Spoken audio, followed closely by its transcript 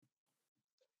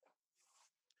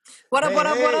What up, Hey, what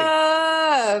up, what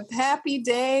hey. up? Happy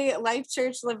day, Life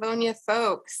Church Livonia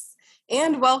folks.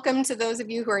 And welcome to those of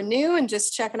you who are new and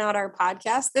just checking out our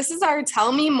podcast. This is our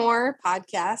Tell Me More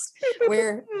podcast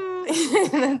where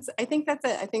I think that's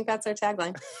it. I think that's our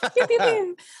tagline. Pew, pew,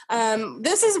 pew.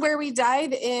 This is where we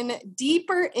dive in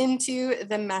deeper into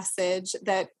the message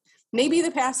that maybe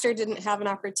the pastor didn't have an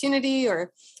opportunity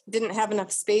or didn't have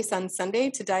enough space on Sunday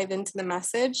to dive into the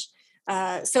message.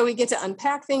 So we get to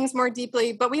unpack things more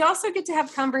deeply, but we also get to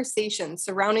have conversations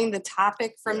surrounding the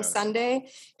topic from Sunday,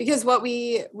 because what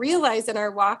we realize in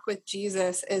our walk with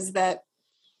Jesus is that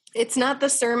it's not the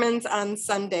sermons on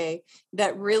Sunday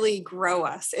that really grow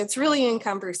us. It's really in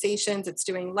conversations. It's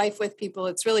doing life with people.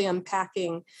 It's really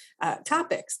unpacking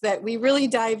topics that we really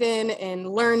dive in and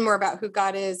learn more about who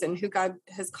God is and who God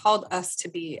has called us to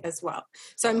be as well.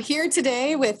 So I'm here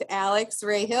today with Alex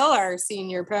Rahill, our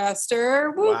senior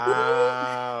pastor.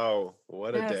 Wow.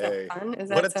 What a day.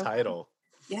 What a title.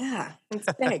 Yeah,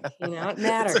 it's big, it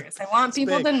matters. I want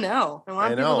people to know.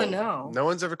 I people to know. No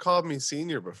one's ever called me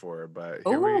senior before, but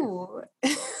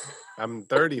I'm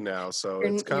 30 now, so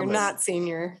it's coming. You're not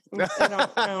senior. I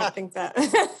don't think that.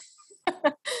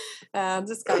 I'll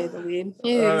just call you the lead.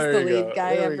 He's the lead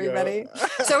guy, everybody.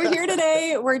 So we're here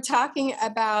today. We're talking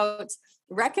about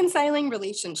reconciling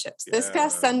relationships. This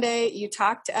past Sunday, you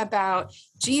talked about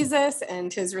Jesus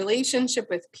and his relationship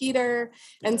with Peter.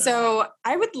 And so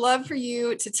I would love for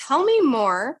you to tell me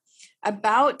more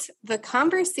about the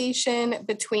conversation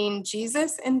between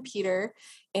Jesus and Peter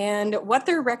and what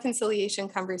their reconciliation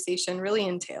conversation really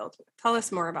entailed. Tell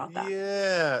us more about that.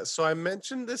 Yeah. So I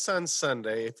mentioned this on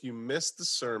Sunday. If you missed the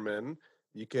sermon,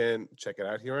 you can check it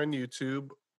out here on YouTube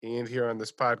and here on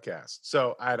this podcast.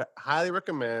 So I'd highly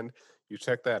recommend you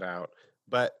check that out.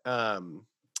 But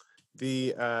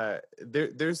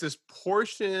there's this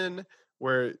portion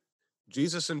where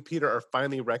Jesus and Peter are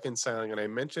finally reconciling, and I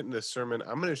mentioned in the sermon.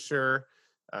 I'm going to share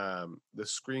the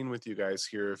screen with you guys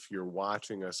here if you're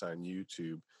watching us on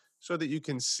YouTube, so that you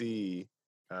can see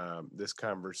this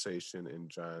conversation in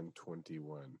John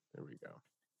 21. There we go.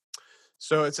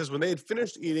 So it says, when they had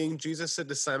finished eating, Jesus said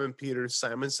to Simon Peter,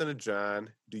 Simon, son of John,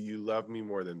 do you love me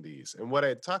more than these? And what I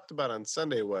had talked about on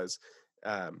Sunday was,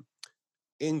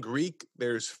 in Greek,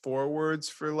 there's 4 words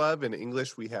for love. In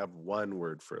English, we have 1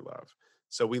 word for love.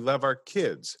 So we love our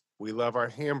kids. We love our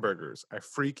hamburgers. I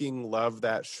freaking love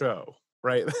that show,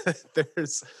 right?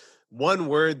 There's 1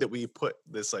 word that we put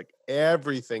this like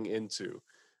everything into.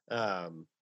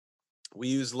 We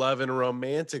use love in a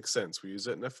romantic sense. We use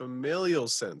it in a familial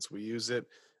sense. We use it,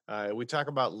 we talk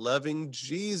about loving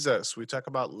Jesus. We talk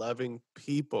about loving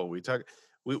people.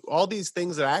 All these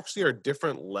things that actually are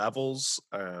different levels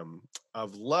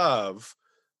of love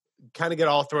kind of get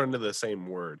all thrown into the same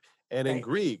word. And in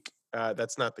Greek,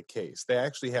 that's not the case. They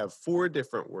actually have 4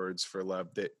 different words for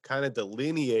love that kind of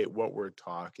delineate what we're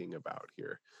talking about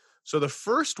here. So the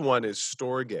first one is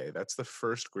storge. That's the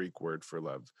first Greek word for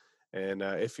love. And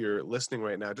if you're listening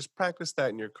right now, just practice that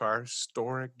in your car.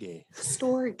 Storge.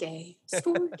 Storge.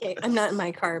 Storge. I'm not in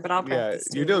my car, but I'll practice.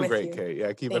 Yeah, you're doing great, Kate.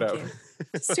 Yeah, keep it up.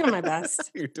 Just doing my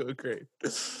best. You're doing great.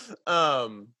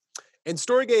 And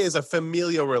storge is a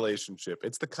familial relationship.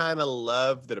 It's the kind of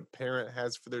love that a parent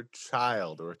has for their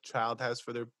child, or a child has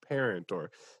for their parent,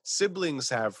 or siblings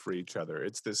have for each other.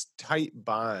 It's this tight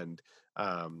bond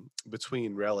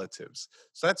between relatives.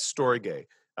 So that's storge.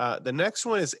 The next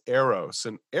one is eros,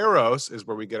 and eros is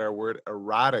where we get our word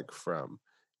erotic from.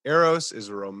 Eros is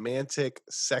a romantic,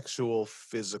 sexual,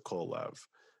 physical love.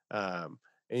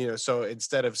 And, so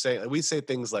instead of saying, we say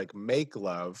things like make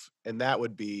love, and that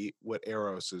would be what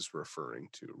eros is referring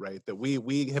to, right? That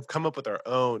we have come up with our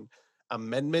own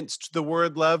amendments to the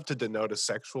word love to denote a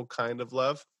sexual kind of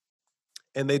love.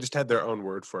 And they just had their own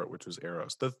word for it, which was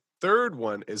eros. The third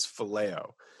one is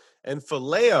phileo. And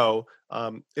phileo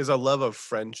is a love of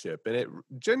friendship, and it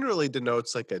generally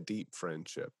denotes like a deep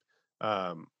friendship.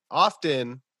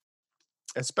 Often,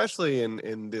 especially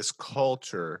in this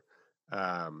culture,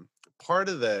 part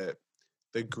of the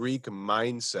Greek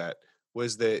mindset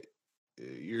was that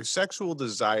your sexual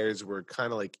desires were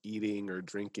kind of like eating or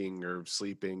drinking or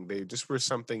sleeping. They just were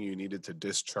something you needed to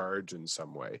discharge in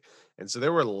some way. And so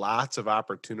there were lots of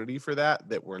opportunity for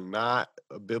that were not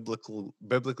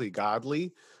biblically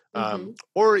godly,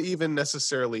 or even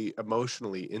necessarily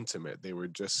emotionally intimate. They were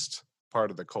just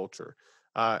part of the culture.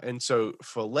 And so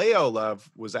phileo love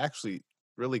was actually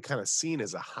really kind of seen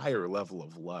as a higher level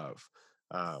of love,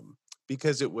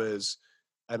 because it was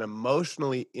an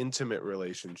emotionally intimate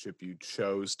relationship you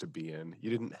chose to be in. You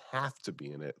didn't have to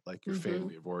be in it like your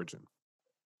family of origin.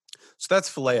 So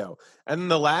that's phileo. And then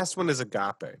the last one is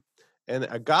agape. And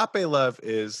agape love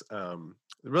is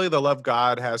really the love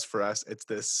God has for us. It's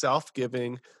this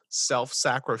self-giving,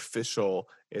 self-sacrificial.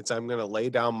 It's I'm going to lay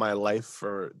down my life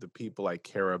for the people I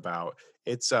care about.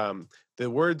 It's the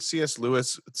word C.S.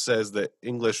 Lewis says that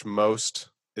English most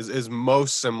is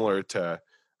most similar to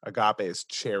agape is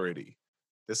charity.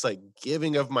 This like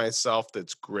giving of myself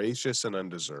that's gracious and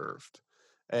undeserved.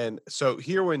 And so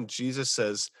here when Jesus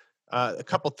says a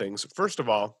couple things. First of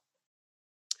all,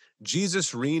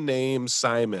 Jesus renames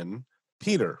Simon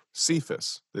Peter.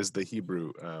 Cephas is the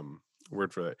Hebrew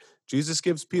word for that. Jesus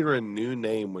gives Peter a new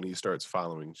name when he starts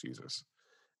following Jesus.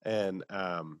 And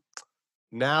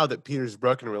now that Peter's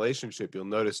broken a relationship, you'll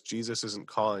notice Jesus isn't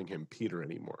calling him Peter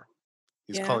anymore.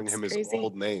 He's Yeah, calling it's him his crazy.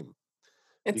 old name.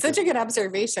 It's such a good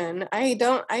observation. I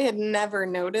had never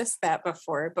noticed that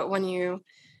before, but when you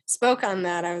spoke on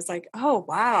that, I was like, oh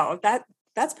wow,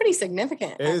 that's pretty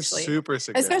significant, It is actually. super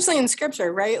significant. Especially in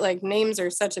scripture, right? Like names are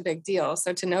such a big deal.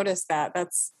 So to notice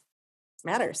that's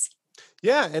matters.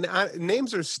 Yeah, and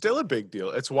names are still a big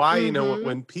deal. It's why,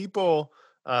 when people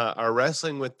are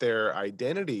wrestling with their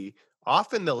identity,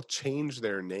 often they'll change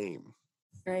their name.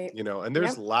 Right. And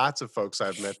there's lots of folks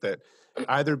I've met that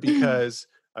either because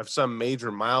of some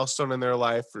major milestone in their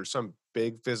life or some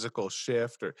big physical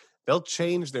shift, or they'll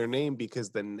change their name because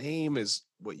the name is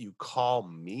what you call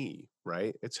me,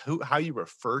 right? It's how you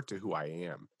refer to who I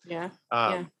am. Yeah.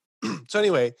 So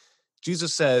anyway,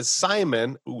 Jesus says,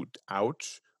 Simon, ooh,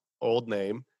 ouch, old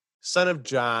name, son of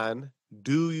John,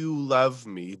 do you love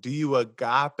me? Do you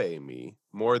agape me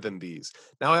more than these?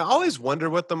 Now, I always wonder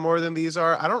what the more than these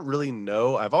are. I don't really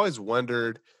know. I've always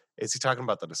wondered, is he talking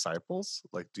about the disciples?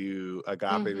 Like, do you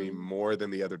agape me more than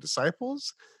the other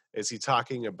disciples? Is he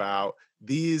talking about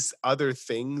these other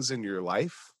things in your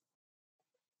life?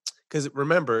 Because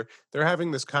remember, they're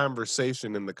having this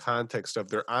conversation in the context of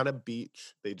they're on a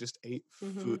beach. They just ate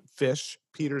fish.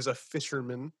 Peter's a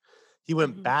fisherman. He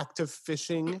went back to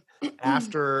fishing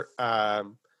after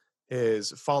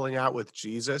his falling out with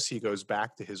Jesus. He goes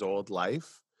back to his old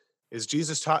life. Is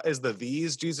Jesus taught? Is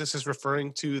these Jesus is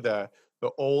referring to the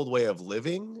old way of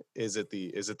living? Is it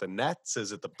the nets?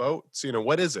 Is it the boats?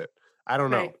 What is it? I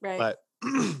don't know. Right. But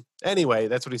anyway,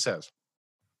 that's what he says.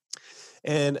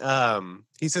 And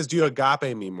he says, do you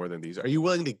agape me more than these? Are you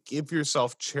willing to give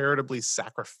yourself charitably,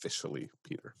 sacrificially,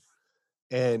 Peter?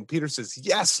 And Peter says,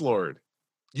 yes, Lord.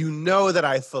 You know that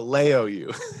I phileo you.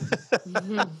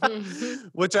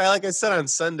 Which like I said on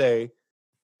Sunday,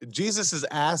 Jesus is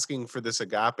asking for this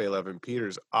agape love, and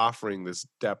Peter's offering this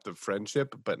depth of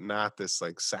friendship, but not this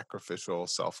like sacrificial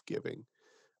self-giving.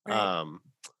 Right.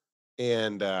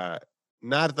 And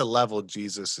not at the level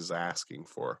Jesus is asking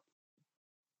for.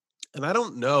 And I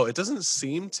don't know, it doesn't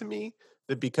seem to me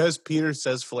that because Peter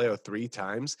says phileo 3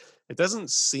 times, it doesn't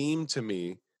seem to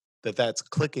me that that's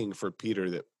clicking for Peter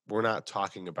that we're not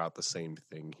talking about the same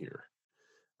thing here.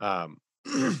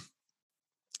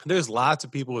 There's lots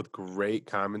of people with great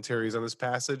commentaries on this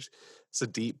passage. It's a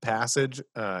deep passage,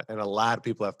 and a lot of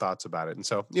people have thoughts about it. And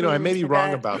so, I may be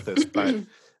wrong about this, but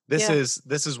this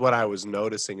is what I was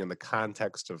noticing in the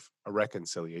context of a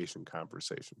reconciliation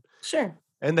conversation. Sure.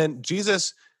 And then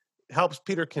Jesus helps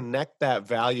Peter connect that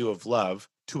value of love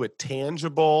to a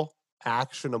tangible,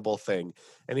 actionable thing.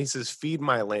 And he says, feed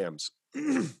my lambs.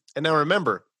 And now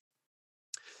remember,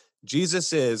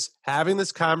 Jesus is having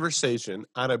this conversation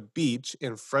on a beach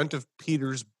in front of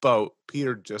Peter's boat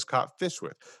Peter just caught fish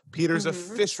with. Peter's a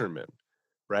fisherman,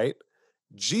 right?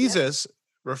 Jesus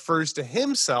refers to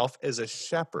himself as a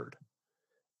shepherd.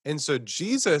 And so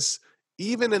Jesus,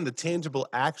 even in the tangible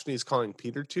action he's calling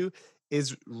Peter to,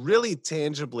 is really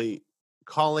tangibly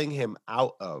calling him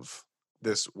out of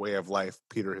this way of life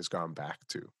Peter has gone back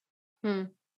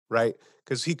to, right?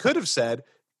 Because he could have said,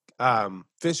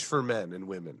 fish for men and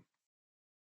women.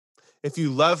 If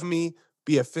you love me,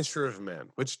 be a fisher of men,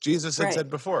 which Jesus had said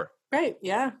before. Right,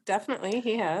 yeah, definitely,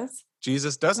 he has.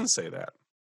 Jesus doesn't say that.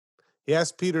 He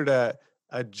asked Peter to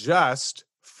adjust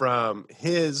from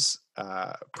his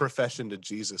profession to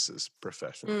Jesus's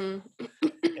profession.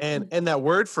 And that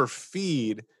word for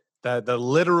feed, the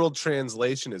literal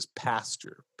translation is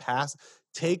pasture.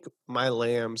 Take my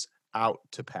lambs out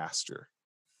to pasture.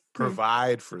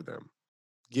 Provide for them.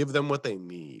 Give them what they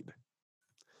need.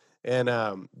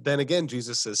 And then again,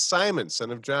 Jesus says, Simon, son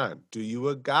of John, do you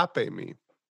agape me?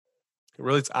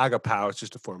 Really, it's agapao. It's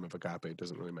just a form of agape. It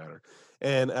doesn't really matter.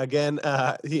 And again,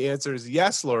 he answers,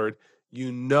 yes, Lord,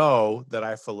 you know that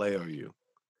I phileo you.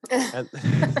 And,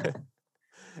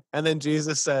 and then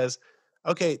Jesus says,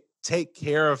 okay, take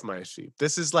care of my sheep.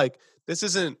 This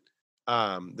isn't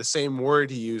the same word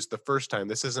he used the first time.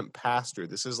 This isn't pastor.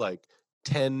 This is like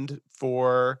tend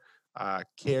for,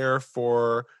 care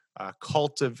for,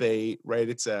 cultivate, right?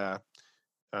 It's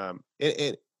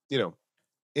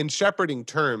in shepherding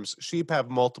terms, sheep have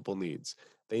multiple needs.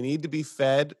 They need to be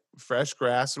fed fresh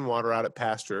grass and water out at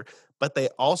pasture, but they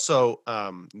also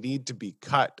need to be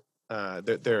cut.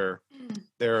 Their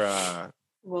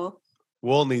Well,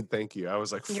 wool need. Thank you. I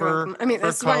was like you're fur. welcome. I mean, Fur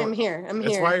that's why coat. I'm here.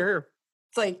 That's why you're here.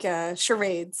 It's like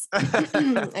charades.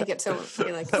 I get to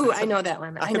be like, ooh, I know that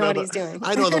one. I know what he's doing.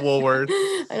 I know the wool word.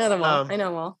 I know the wool. I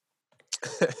know wool.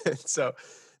 So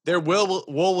their wool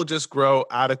will just grow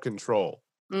out of control,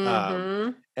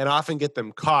 Mm-hmm. and often get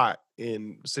them caught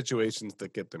in situations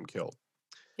that get them killed.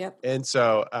 Yep. And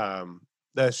so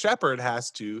the shepherd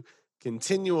has to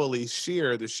continually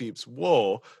shear the sheep's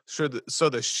wool so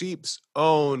the sheep's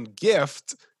own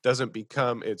gift doesn't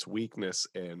become its weakness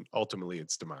and ultimately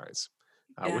its demise,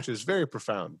 which is very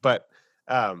profound. But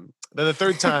then the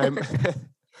third time...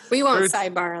 We won't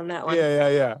sidebar on that one.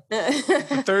 Yeah.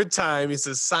 The third time, he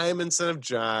says, Simon, son of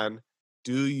John,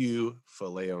 do you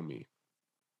phileo me?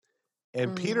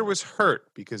 And Peter was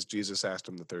hurt because Jesus asked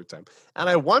him the third time. And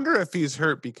I wonder if he's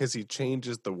hurt because he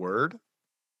changes the word,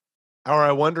 or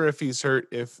I wonder if he's hurt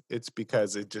if it's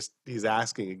because he's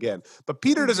asking again. But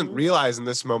Peter doesn't realize in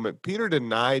this moment, Peter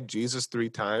denied Jesus 3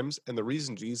 times. And the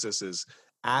reason Jesus is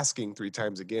asking 3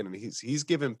 times again, and he's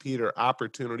given Peter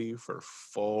opportunity for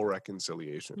full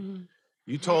reconciliation.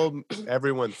 You told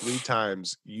everyone 3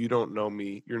 times, you don't know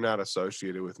me, you're not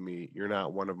associated with me, you're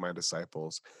not one of my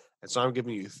disciples. And so I'm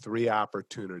giving you 3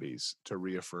 opportunities to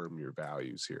reaffirm your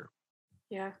values here.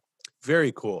 Yeah.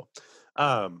 Very cool.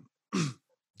 And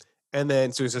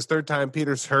then, so he says, third time,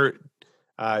 Peter's hurt.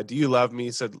 Do you love me?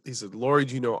 He said, Lord,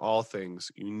 you know all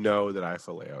things. You know that I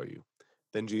phileo you.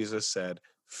 Then Jesus said,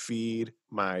 feed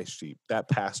my sheep. That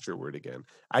pasture word again.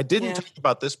 I didn't talk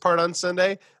about this part on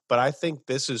Sunday, but I think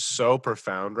this is so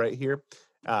profound right here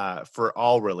for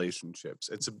all relationships.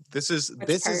 This is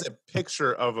a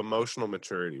picture of emotional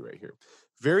maturity right here.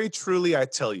 Very truly, I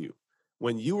tell you,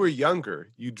 when you were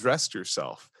younger, you dressed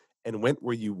yourself and went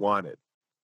where you wanted.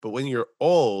 But when you're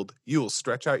old, you will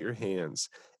stretch out your hands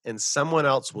and someone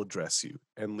else will dress you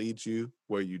and lead you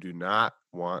where you do not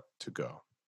want to go.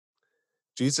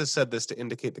 Jesus said this to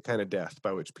indicate the kind of death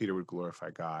by which Peter would glorify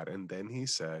God. And then he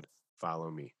said, follow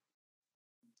me.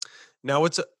 Now,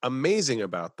 what's amazing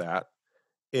about that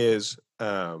is,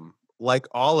 like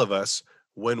all of us,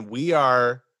 when we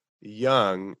are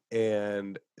young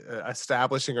and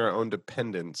establishing our own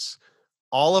dependence,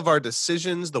 all of our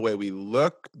decisions, the way we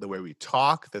look, the way we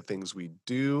talk, the things we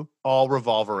do, all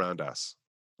revolve around us.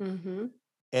 Mm-hmm.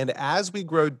 And as we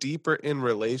grow deeper in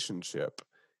relationship,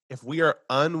 if we are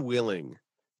unwilling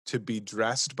to be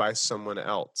dressed by someone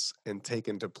else and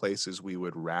taken to places we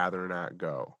would rather not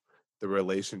go, the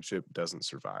relationship doesn't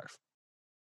survive.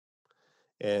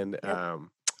 And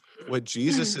what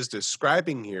Jesus is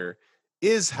describing here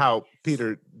is how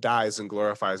Peter dies and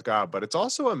glorifies God, but it's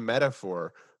also a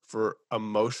metaphor for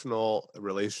emotional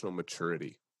relational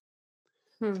maturity.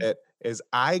 That as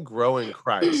I grow in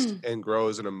Christ and grow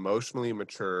as an emotionally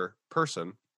mature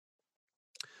person,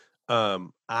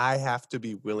 I have to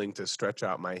be willing to stretch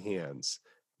out my hands,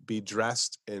 be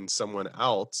dressed in someone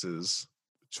else's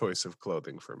choice of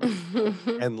clothing for me,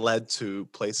 and led to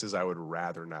places I would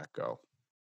rather not go.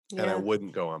 Yeah. And I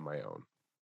wouldn't go on my own.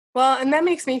 Well, and that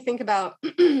makes me think about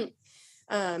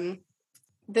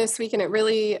this week, and it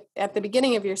really, at the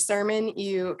beginning of your sermon,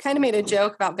 you kind of made a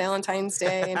joke about Valentine's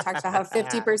Day and talked about how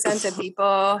 50% of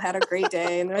people had a great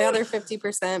day and the other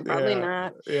 50% probably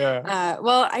not. Yeah.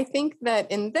 Well, I think that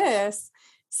in this,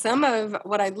 some of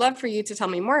what I'd love for you to tell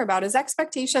me more about is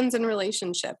expectations in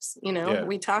relationships.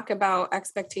 We talk about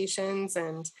expectations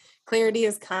and clarity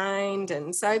is kind.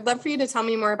 And so I'd love for you to tell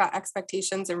me more about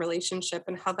expectations in relationship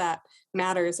and how that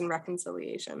matters in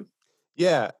reconciliation.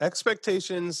 Yeah,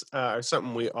 expectations are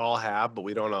something we all have, but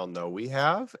we don't all know we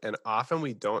have. And often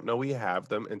we don't know we have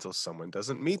them until someone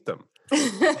doesn't meet them.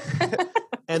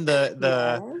 And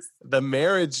the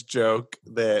marriage joke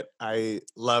that I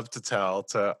love to tell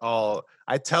to all,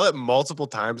 I tell it multiple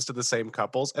times to the same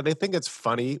couples, and they think it's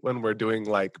funny when we're doing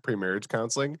like pre-marriage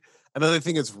counseling, and then they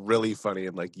think it's really funny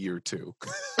in like year 2.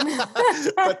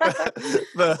 But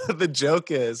the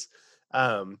joke is,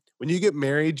 when you get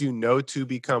married, two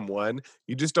become one.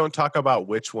 You just don't talk about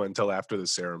which one till after the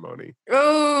ceremony.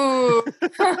 Oh,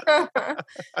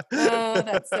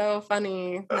 that's so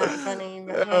funny. Not funny,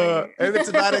 but funny. And it's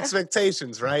about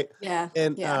expectations, right? Yeah.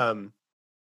 And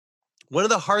one of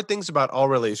the hard things about all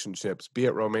relationships, be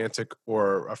it romantic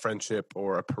or a friendship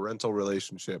or a parental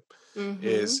relationship,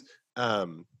 is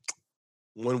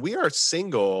when we are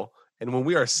single and when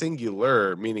we are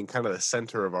singular, meaning kind of the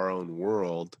center of our own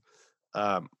world,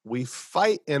 we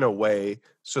fight in a way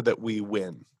so that we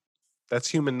win. That's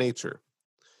human nature.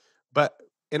 But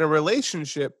in a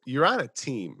relationship, you're on a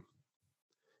team.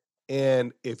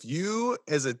 And if you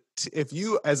as a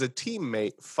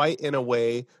teammate fight in a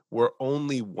way where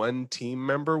only one team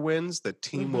member wins, the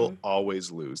team will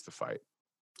always lose the fight.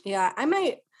 Yeah, I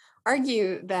might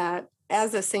argue that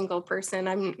as a single person,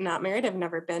 I'm not married, I've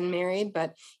never been married,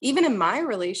 but even in my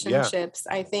relationships,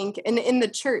 I think, and in the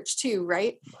church too,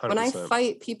 right? 100%. When I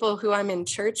fight people who I'm in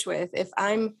church with, if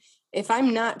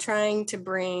I'm not trying to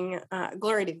bring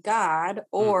glory to God,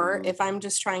 or if I'm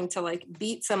just trying to like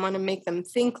beat someone and make them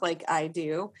think like I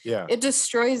do, it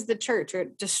destroys the church, or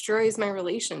it destroys my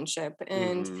relationship.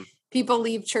 And people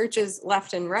leave churches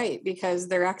left and right because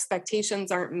their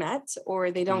expectations aren't met,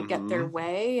 or they don't get their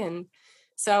way. And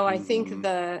so I think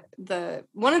the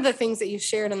one of the things that you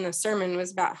shared in the sermon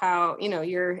was about how, you know,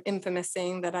 your infamous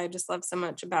saying that I just love so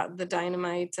much about the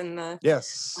dynamite and the the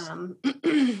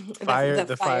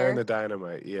fire and the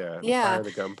dynamite, the fire and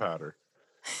the gunpowder.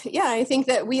 Yeah, I think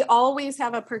that we always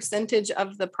have a percentage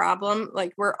of the problem.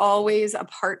 Like, we're always a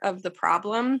part of the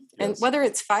problem, and whether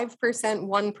it's 5%,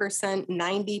 1%,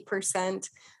 90%.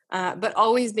 But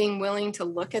always being willing to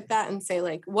look at that and say,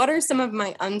 like, what are some of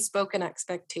my unspoken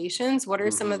expectations? What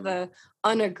are some of the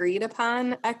unagreed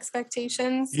upon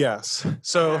expectations? Yes.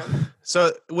 So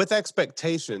with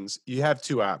expectations, you have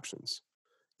two options.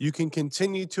 You can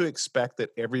continue to expect that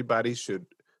everybody should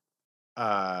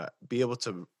be able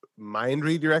to mind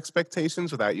read your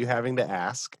expectations without you having to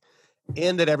ask,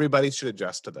 and that everybody should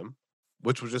adjust to them,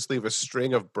 which will just leave a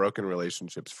string of broken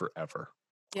relationships forever.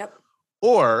 Yep.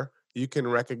 Or you can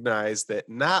recognize that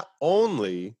not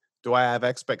only do I have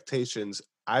expectations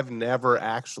I've never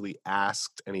actually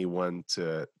asked anyone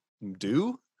to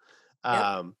do,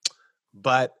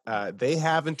 but they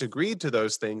haven't agreed to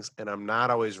those things, and I'm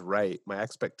not always right. My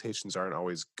expectations aren't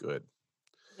always good.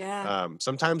 Yeah.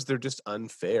 Sometimes they're just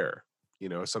unfair. You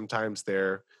know, sometimes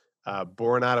they're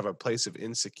born out of a place of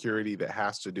insecurity that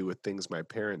has to do with things my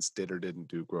parents did or didn't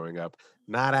do growing up,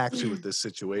 not actually with this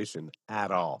situation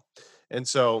at all. And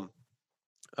so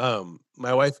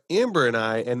my wife Amber and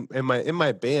I, and in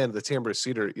my band, the Tambra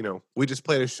Cedar, you know, we just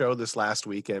played a show this last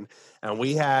weekend, and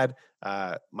we had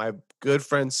my good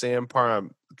friend Sam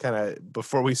Parham kind of,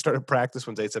 before we started practice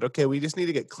one day, said, okay, we just need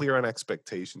to get clear on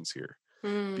expectations here,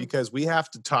 because we have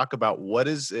to talk about what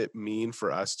does it mean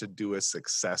for us to do a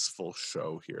successful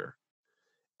show here.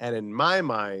 And in my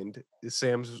mind,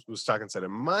 Sam was talking, said,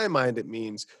 in my mind, it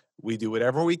means we do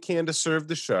whatever we can to serve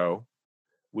the show.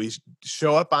 We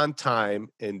show up on time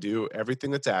and do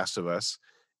everything that's asked of us,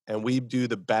 and we do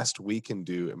the best we can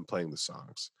do in playing the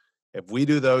songs. If we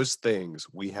do those things,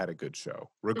 we had a good show,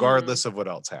 regardless of what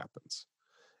else happens.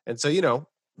 And so, you know,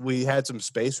 we had some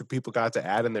space where people got to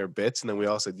add in their bits, and then we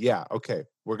all said, yeah, okay,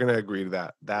 we're going to agree to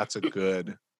that. That's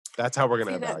how we're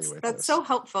going to evaluate that's this. so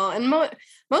helpful. And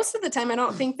most of the time, I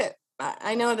don't think that,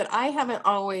 I know that I haven't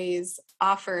always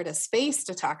offered a space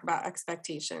to talk about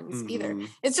expectations either.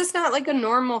 It's just not like a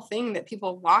normal thing that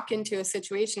people walk into a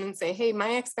situation and say, hey,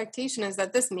 my expectation is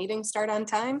that this meeting start on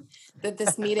time, that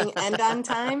this meeting end on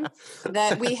time,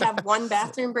 that we have one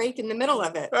bathroom break in the middle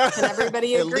of it. Can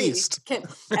everybody agree?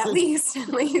 At least.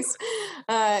 Is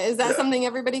that something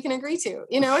everybody can agree to?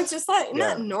 You know, it's just like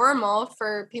not normal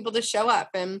for people to show up.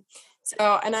 And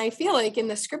so, and I feel like in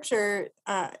the scriptures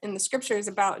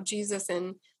about Jesus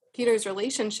and Peter's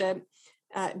relationship,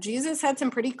 Jesus had some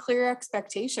pretty clear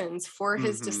expectations for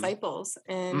his disciples.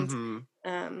 And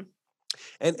and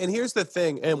here's the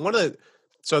thing. And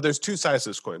so there's two sides to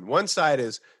this coin. One side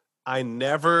is I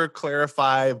never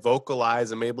clarify, vocalize,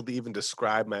 I'm able to even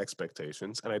describe my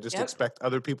expectations. And I just expect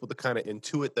other people to kind of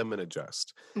intuit them and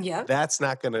adjust. Yeah. That's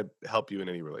not going to help you in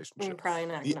any relationship. You're probably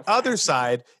not. The other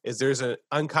side is there's an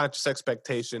unconscious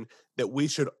expectation that we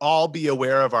should all be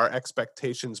aware of our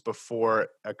expectations before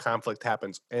a conflict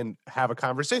happens and have a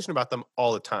conversation about them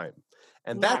all the time.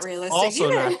 And that's also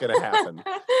not going to happen.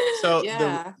 So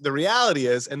the reality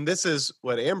is, and this is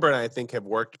what Amber and I think have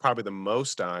worked probably the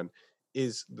most on,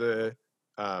 is the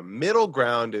middle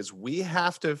ground is we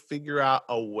have to figure out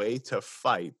a way to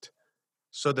fight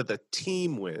so that the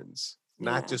team wins,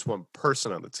 not just one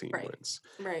person on the team wins.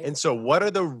 Right. And so what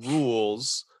are the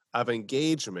rules of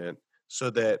engagement so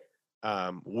that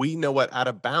we know what out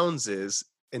of bounds is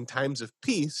in times of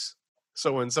peace?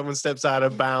 So when someone steps out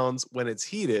of bounds, when it's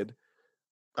heated,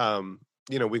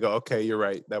 you know, we go, okay, you're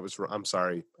right. I'm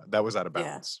sorry. That was out of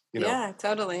bounds. You know? Yeah,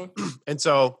 totally. And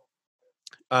so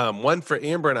one for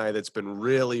Amber and I that's been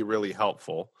really, really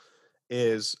helpful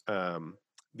is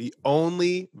the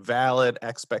only valid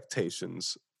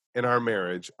expectations in our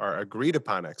marriage are agreed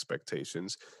upon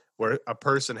expectations where a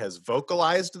person has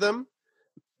vocalized them.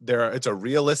 It's a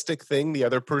realistic thing the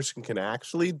other person can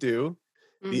actually do.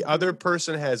 The other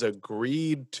person has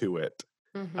agreed to it.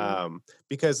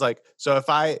 Because so if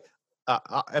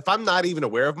I'm not even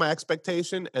aware of my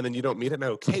expectation and then you don't meet it and I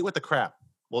go, okay, what the crap?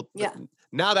 Well,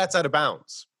 now that's out of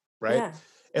bounds, right? Yeah.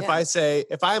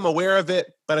 If I am aware of it,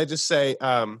 but I just say,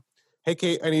 hey,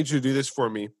 Kate, I need you to do this for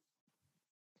me,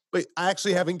 but I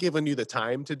actually haven't given you the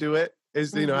time to do it.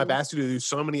 I've asked you to do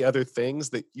so many other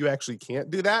things that you actually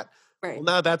can't do that. Right. Well,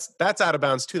 now that's out of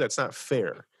bounds too. That's not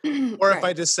fair. Or if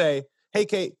I just say, hey,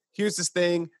 Kate, here's this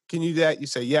thing. Can you do that? You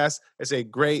say yes. I say,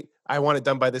 great. I want it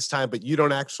done by this time, but you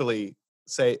don't actually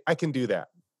say, I can do that.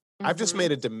 I've just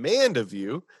made a demand of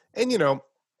you. And,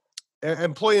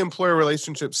 employee-employer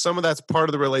relationships, some of that's part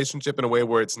of the relationship in a way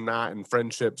where it's not in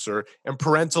friendships and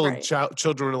parental and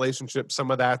children relationships.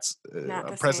 Some of that's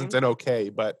present and okay.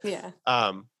 But,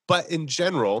 but in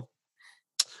general,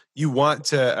 you want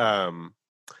to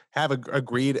have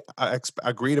agreed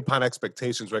upon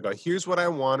expectations where I go, here's what I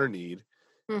want or need.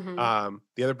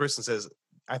 The other person says,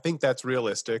 I think that's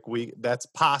realistic. That's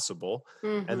possible.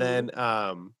 And then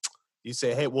you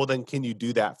say, hey, well, then can you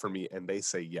do that for me? And they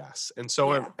say yes. And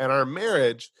so in our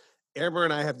marriage, Amber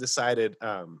and I have decided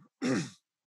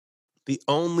the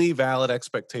only valid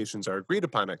expectations are agreed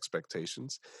upon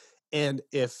expectations. And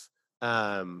if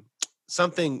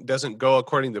something doesn't go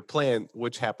according to plan,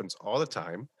 which happens all the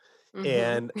time,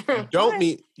 and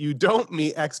you don't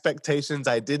meet expectations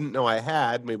I didn't know I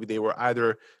had, maybe they were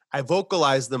either I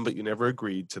vocalized them, but you never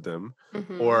agreed to them,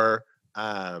 or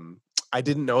I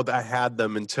didn't know that I had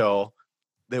them until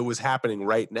it was happening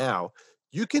right now.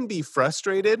 You can be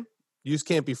frustrated. You just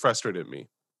can't be frustrated at me.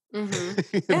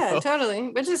 Totally.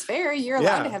 Which is fair. You're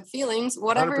allowed to have feelings,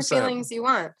 whatever 100%. Feelings you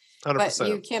want. 100%. But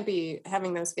you can't be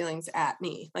having those feelings at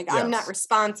me. I'm not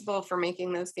responsible for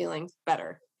making those feelings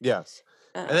better. Yes.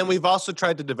 And then we've also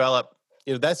tried to develop,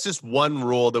 that's just one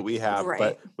rule that we have,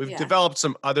 but we've developed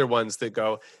some other ones that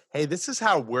go, hey, this is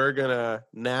how we're going to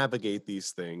navigate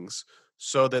these things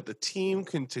so that the team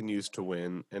continues to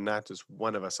win and not just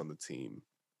one of us on the team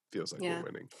feels like we're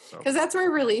winning. Because that's where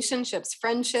relationships,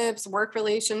 friendships, work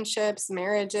relationships,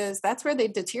 marriages, that's where they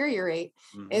deteriorate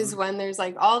is when there's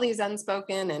all these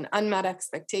unspoken and unmet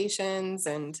expectations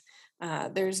and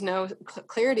there's no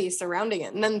clarity surrounding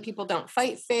it. And then people don't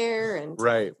fight fair and,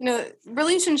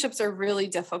 relationships are really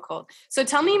difficult. So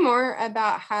tell me more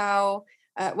about how,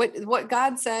 what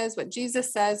God says, what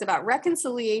Jesus says about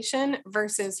reconciliation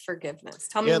versus forgiveness.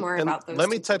 Tell me more about those. Let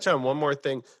me touch on one more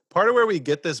thing. Part of where we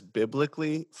get this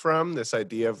biblically from, this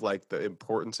idea of the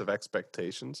importance of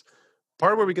expectations,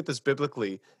 part of where we get this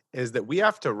biblically is that we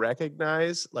have to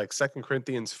recognize, like 2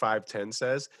 Corinthians 5:10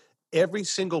 says, every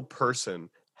single person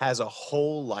has a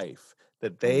whole life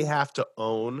that they have to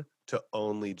own to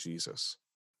only Jesus.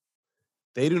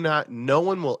 No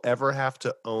one will ever have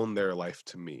to own their life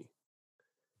to me.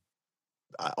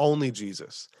 Only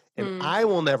Jesus. And I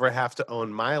will never have to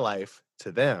own my life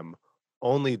to them.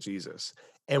 Only Jesus.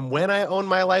 And when I own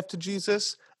my life to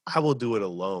Jesus, I will do it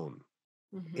alone.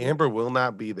 Amber will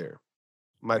not be there.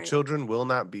 My children will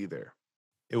not be there.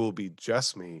 It will be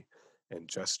just me and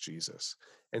just Jesus.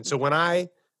 And so when I,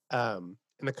 in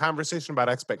the conversation about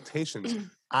expectations,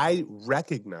 I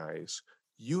recognize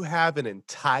you have an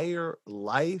entire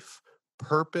life,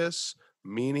 purpose,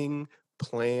 meaning,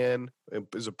 plan,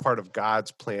 is a part of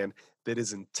God's plan that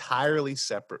is entirely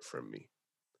separate from me.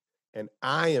 And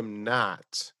I am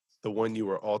not the one you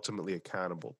are ultimately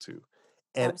accountable to.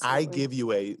 And I give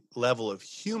you a level of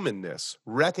humanness,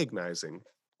 recognizing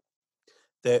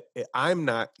that I'm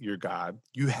not your God.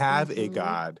 You have a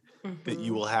God that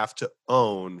you will have to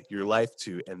own your life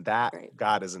to, and that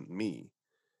God isn't me.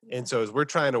 And so as we're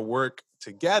trying to work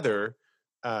together,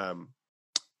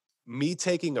 me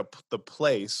taking the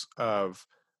place of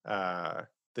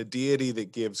the deity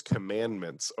that gives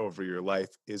commandments over your life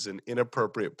is an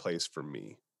inappropriate place for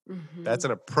me. That's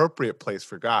an appropriate place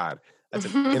for God. That's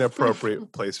an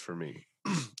inappropriate place for me.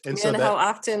 And how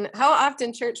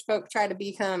often church folk try to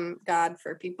become God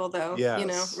for people, though.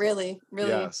 Really,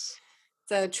 it's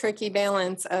a tricky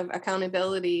balance of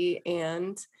accountability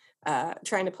and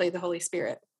trying to play the Holy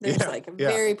Spirit. There's a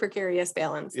very precarious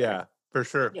balance. Yeah, for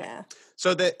sure. Yeah.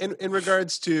 So that in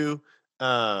regards to,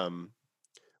 I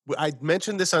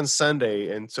mentioned this on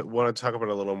Sunday, and so want to talk about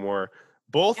it a little more.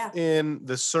 Both in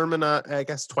the Sermon, I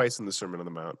guess twice in the Sermon on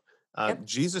the Mount,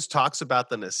 Jesus talks about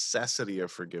the necessity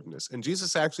of forgiveness. And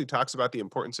Jesus actually talks about the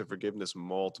importance of forgiveness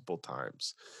multiple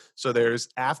times. So there's,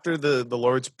 after the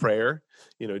Lord's Prayer,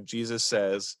 Jesus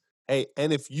says, hey,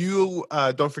 and if you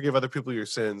don't forgive other people your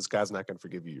sins, God's not going to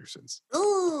forgive you your sins.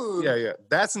 Ooh, Ooh. Yeah.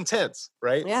 That's intense,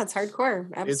 right? Yeah, it's hardcore.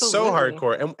 Absolutely. It's so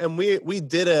hardcore. And we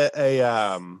did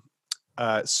a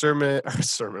sermon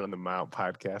on the Mount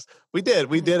podcast. We did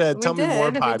a Tell Me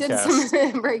More podcast. We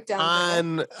did some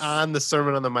breakdown on the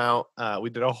Sermon on the Mount. We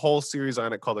did a whole series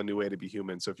on it called A New Way to Be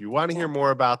Human. So if you want to hear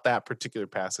more about that particular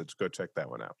passage, go check that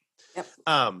one out. Yep.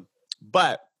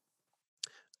 But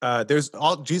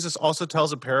Jesus also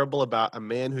tells a parable about a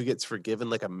man who gets forgiven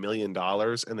like $1 million,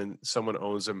 and then someone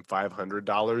owes him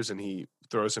 $500, and he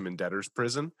throws him in debtor's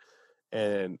prison.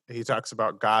 And he talks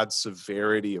about God's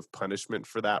severity of punishment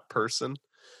for that person.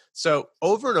 So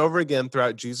over and over again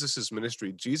throughout Jesus's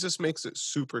ministry, Jesus makes it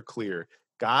super clear.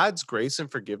 God's grace and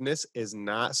forgiveness is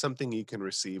not something you can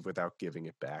receive without giving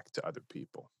it back to other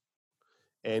people.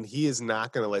 And he is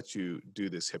not going to let you do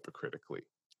this hypocritically.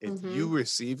 If you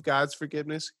receive God's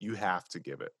forgiveness, you have to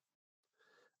give it.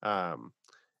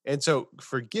 And so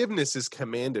forgiveness is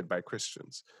commanded by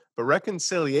Christians, but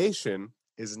reconciliation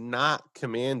is not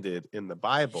commanded in the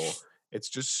Bible. It's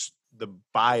just the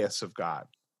bias of God.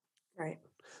 Right.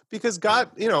 Because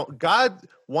God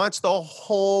wants the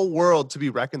whole world to be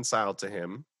reconciled to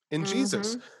him in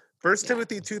Jesus. 1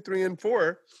 Timothy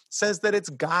 2:3-4 says that it's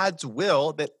God's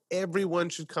will that everyone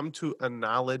should come to a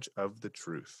knowledge of the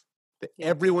truth, that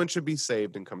everyone should be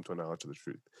saved and come to a knowledge of the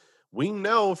truth. We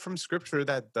know from Scripture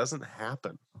that doesn't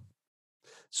happen.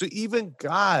 So even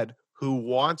God, who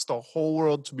wants the whole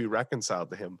world to be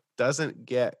reconciled to him, doesn't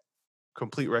get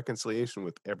complete reconciliation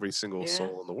with every single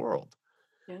soul in the world.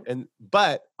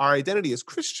 But our identity as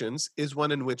Christians is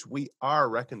one in which we are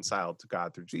reconciled to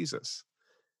God through Jesus.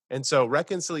 And so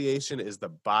reconciliation is the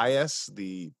bias,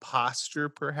 the posture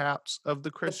perhaps of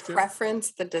the Christian. The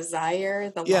preference, the desire,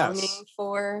 the longing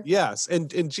for. Yes.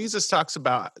 And Jesus talks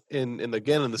about in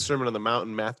the Sermon on the Mount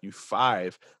in Matthew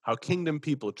 5, how kingdom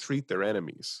people treat their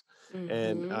enemies.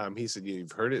 And he said,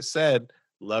 you've heard it said,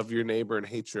 love your neighbor and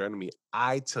hate your enemy.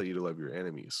 I tell you to love your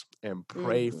enemies and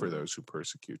pray for those who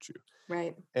persecute you.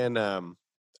 Right. And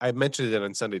I mentioned it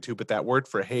on Sunday too, but that word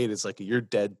for hate is like, you're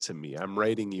dead to me. I'm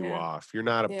writing you off. You're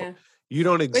not you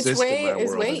don't exist in my world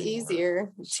is way anymore.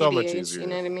 easier. So TBH, much easier. You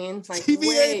know what I mean? Like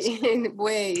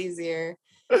way easier.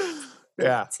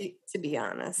 To be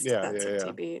honest. That's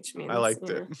what TBH means. I liked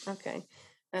it. Okay.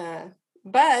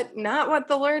 But not what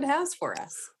the Lord has for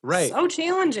us. Right. So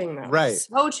challenging though. Right.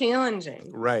 So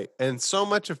challenging. Right. And so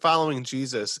much of following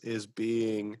Jesus is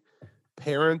being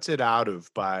parented out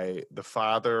of by the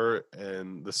Father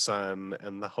and the Son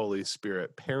and the Holy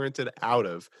Spirit, parented out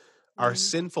of our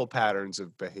sinful patterns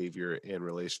of behavior and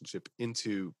relationship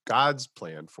into God's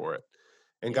plan for it.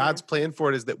 And God's plan for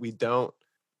it is that we don't,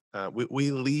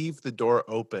 we leave the door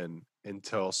open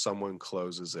until someone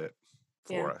closes it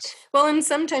for us. Well, and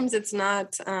sometimes it's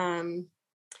not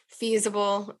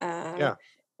feasible.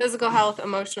 Physical health,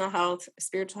 emotional health,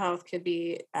 spiritual health could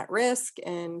be at risk.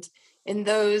 And in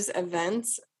those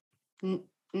events,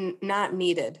 not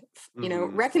needed. You know,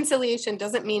 reconciliation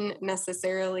doesn't mean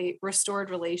necessarily restored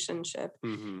relationship.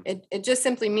 It just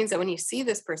simply means that when you see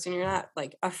this person, you're not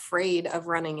like afraid of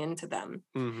running into them.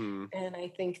 And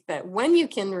I think that when you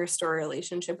can restore a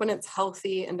relationship, when it's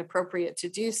healthy and appropriate to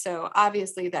do so,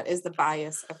 obviously that is the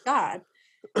bias of God.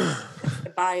 It's the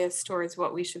bias towards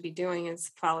what we should be doing as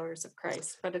followers of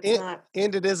Christ, but it's not.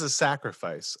 And it is a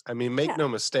sacrifice. I mean, make no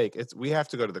mistake, we have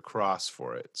to go to the cross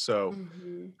for it. So,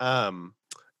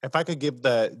 if I could give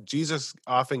Jesus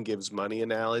often gives money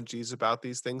analogies about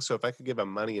these things. So if I could give a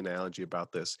money analogy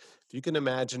about this, if you can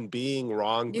imagine being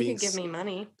wrong, you could give me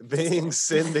money. Being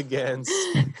sinned against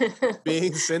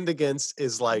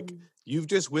is like, you've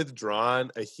just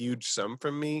withdrawn a huge sum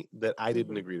from me that I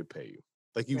didn't agree to pay you.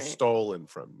 Like you've stolen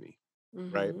from me,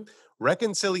 right?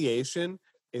 Reconciliation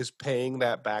is paying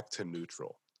that back to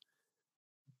neutral.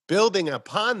 Building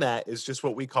upon that is just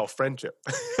what we call friendship.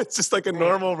 It's just like a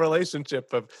normal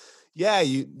relationship of,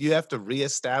 you have to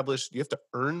reestablish, you have to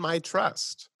earn my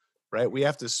trust, right? We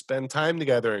have to spend time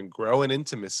together and grow in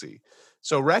intimacy.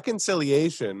 So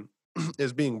reconciliation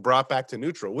is being brought back to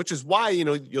neutral, which is why,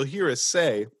 you'll hear us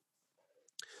say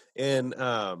in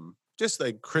just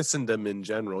like Christendom in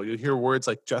general, you'll hear words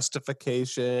like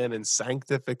justification and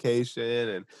sanctification.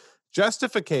 And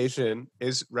justification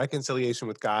is reconciliation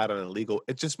with God on a legal.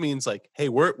 It just means like, hey,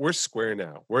 we're square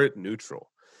now. We're at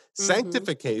neutral.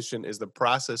 Sanctification is the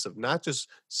process of not just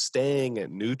staying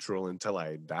at neutral until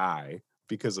I die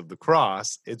because of the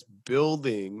cross. It's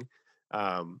building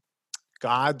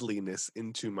godliness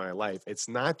into my life. It's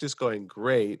not just going,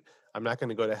 great, I'm not going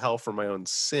to go to hell for my own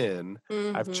sin.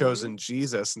 I've chosen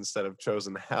Jesus instead of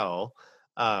chosen hell.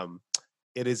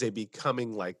 It is a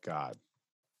becoming like God.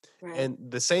 Right. And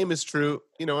the same is true,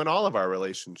 in all of our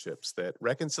relationships, that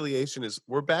reconciliation is,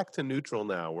 we're back to neutral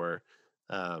now, where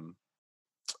um,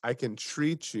 I can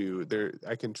treat you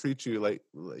like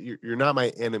you're not my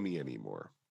enemy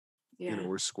anymore. Yeah.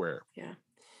 We're square. Yeah. And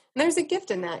there's a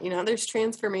gift in that, there's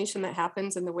transformation that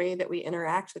happens in the way that we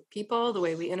interact with people, the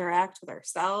way we interact with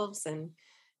ourselves, and,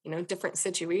 different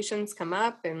situations come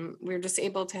up and we're just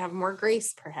able to have more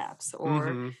grace perhaps, or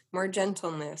Mm-hmm. more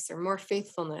gentleness or more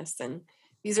faithfulness. And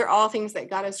these are all things that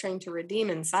God is trying to redeem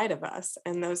inside of us.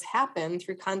 And those happen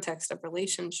through context of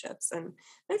relationships. And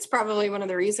that's probably one of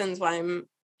the reasons why I'm,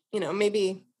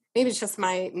 maybe it's just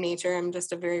my nature. I'm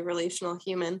just a very relational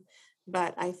human.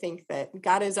 But I think that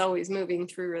God is always moving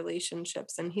through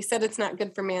relationships. And he said it's not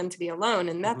good for man to be alone.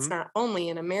 And that's Mm-hmm. not only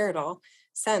in a marital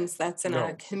sense, that's in a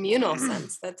No. communal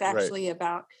sense. That's Right. actually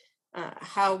about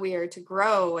how we are to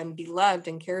grow and be loved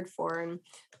and cared for. And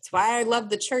that's why I love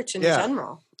the church in Yeah.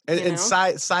 general. And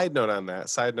side note on that,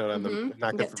 the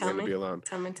not good for Tell man to be me. alone.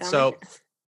 Tell me. So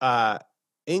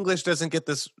English doesn't get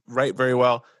this right very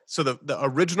well. So the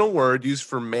original word used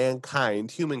for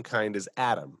mankind, humankind, is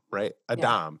Adam, right? Yeah.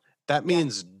 Adam. That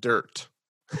means dirt.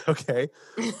 Okay.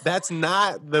 That's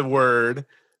not the word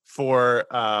for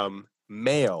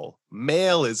male.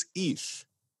 Male is ish.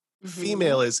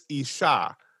 Female is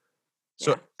isha.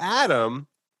 So Yeah. Adam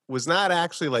was not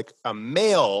actually like a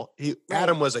male.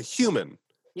 Adam was a human.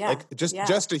 Yeah. Like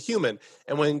just a human.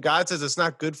 And when God says it's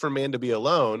not good for man to be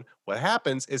alone, what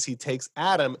happens is he takes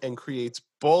Adam and creates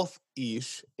both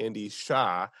Ish and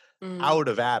Isha out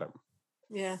of Adam.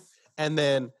 Yeah. And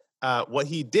then what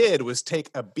he did was take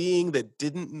a being that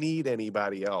didn't need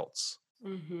anybody else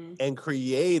and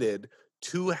created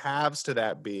two halves to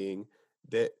that being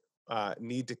that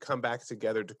need to come back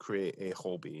together to create a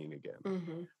whole being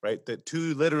again. Right? That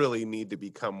two literally need to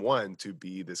become one to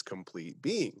be this complete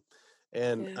being.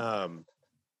 And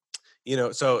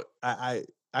so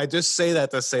I just say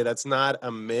that to say that's not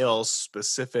a male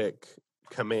specific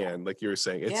command, like you were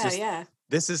saying. It's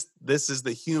this is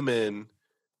the human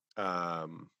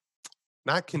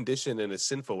not condition in a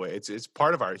sinful way. It's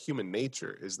part of our human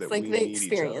nature, is that like we the need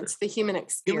experience, each other. the human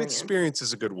experience. Human experience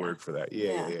is a good word for that.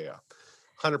 Yeah.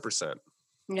 100%.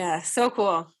 Yeah, so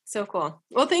cool. So cool.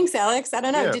 Well, thanks, Alex. I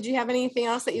don't know. Yeah. Did you have anything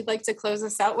else that you'd like to close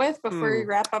us out with before we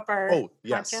wrap up our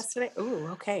podcast today?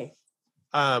 Oh, okay.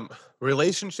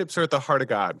 Relationships are at the heart of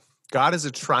God. God is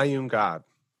a triune God.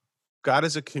 God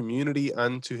is a community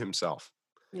unto himself.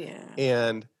 Yeah.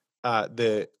 And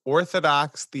the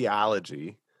Orthodox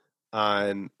theology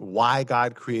on why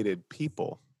God created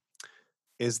people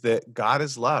is that God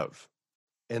is love.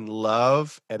 And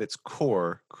love at its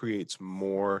core creates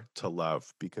more to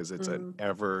love because it's an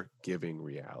ever-giving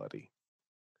reality.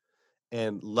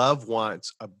 And love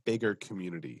wants a bigger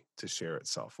community to share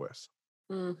itself with.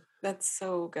 That's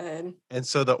so good. And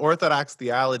so the Orthodox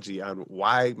theology on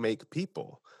why make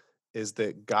people is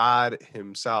that God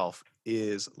himself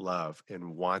is love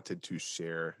and wanted to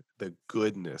share the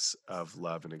goodness of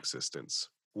love and existence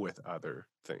with other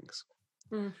things.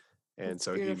 And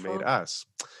so beautiful. He made us.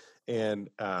 And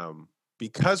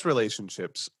because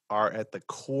relationships are at the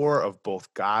core of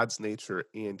both God's nature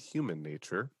and human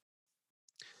nature,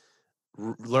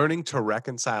 learning to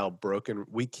reconcile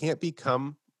we can't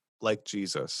become like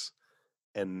Jesus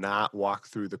and not walk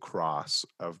through the cross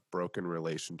of broken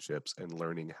relationships and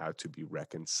learning how to be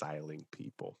reconciling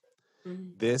people.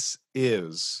 This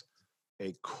is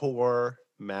a core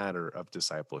matter of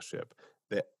discipleship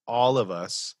that all of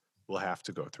us will have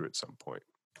to go through at some point.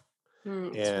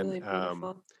 It's really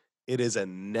beautiful. It is a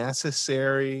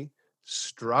necessary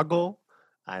struggle,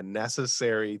 a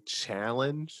necessary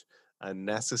challenge, a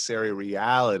necessary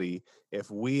reality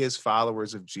if we as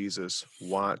followers of Jesus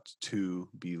want to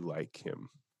be like him.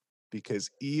 Because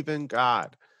even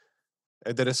God,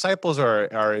 the disciples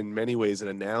are in many ways an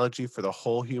analogy for the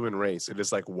whole human race. It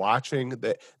is like watching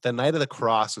the night of the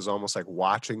cross is almost like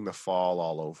watching the fall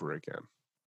all over again.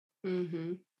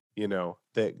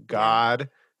 That God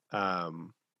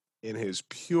in his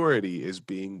purity is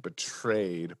being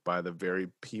betrayed by the very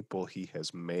people he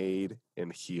has made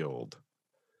and healed,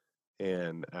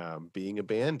 and being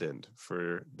abandoned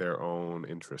for their own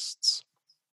interests.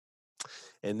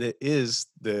 And it is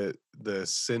the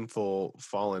sinful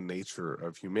fallen nature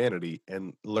of humanity,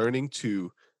 and learning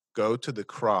to go to the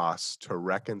cross to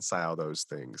reconcile those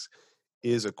things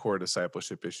is a core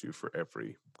discipleship issue for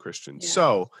every Christian. Yeah.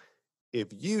 So if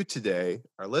you today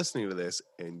are listening to this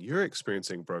and you're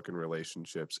experiencing broken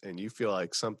relationships and you feel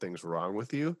like something's wrong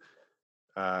with you,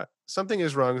 something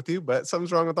is wrong with you, but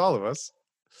something's wrong with all of us.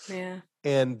 Yeah.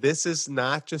 And this is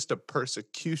not just a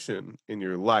persecution in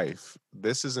your life.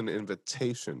 This is an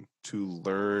invitation to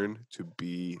learn to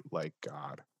be like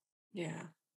God. Yeah.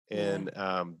 And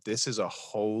this is a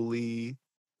holy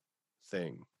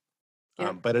thing.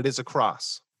 Yep. But it is a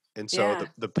cross. And so Yeah.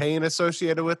 the pain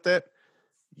associated with it,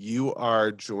 you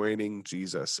are joining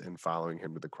Jesus and following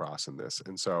him to the cross in this.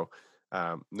 And so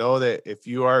know that if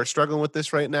you are struggling with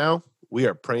this right now, we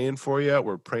are praying for you.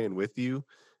 We're praying with you.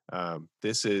 But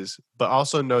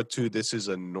also know too, this is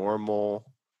a normal,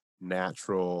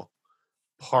 natural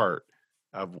part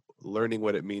of learning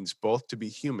what it means both to be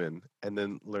human and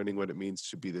then learning what it means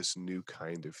to be this new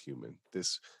kind of human,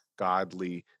 this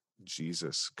godly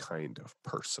Jesus kind of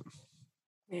person.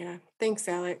 Yeah. Thanks,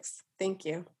 Alex. Thank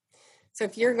you. So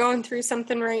if you're going through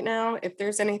something right now, if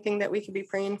there's anything that we could be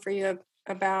praying for you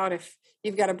about, if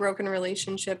you've got a broken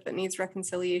relationship that needs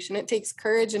reconciliation, it takes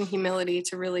courage and humility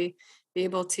to really be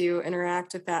able to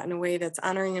interact with that in a way that's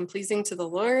honoring and pleasing to the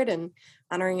Lord and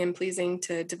honoring and pleasing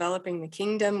to developing the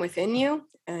kingdom within you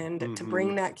and to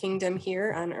bring that kingdom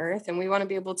here on earth. And we want to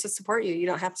be able to support you. You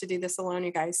don't have to do this alone,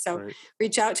 you guys. So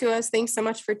reach out to us. Thanks so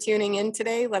much for tuning in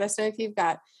today. Let us know if you've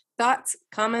got thoughts,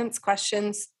 comments,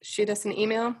 questions. Shoot us an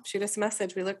email, shoot us a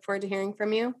message. We look forward to hearing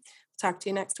from you. Talk to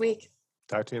you next week.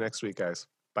 Talk to you next week, guys.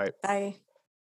 Bye. Bye.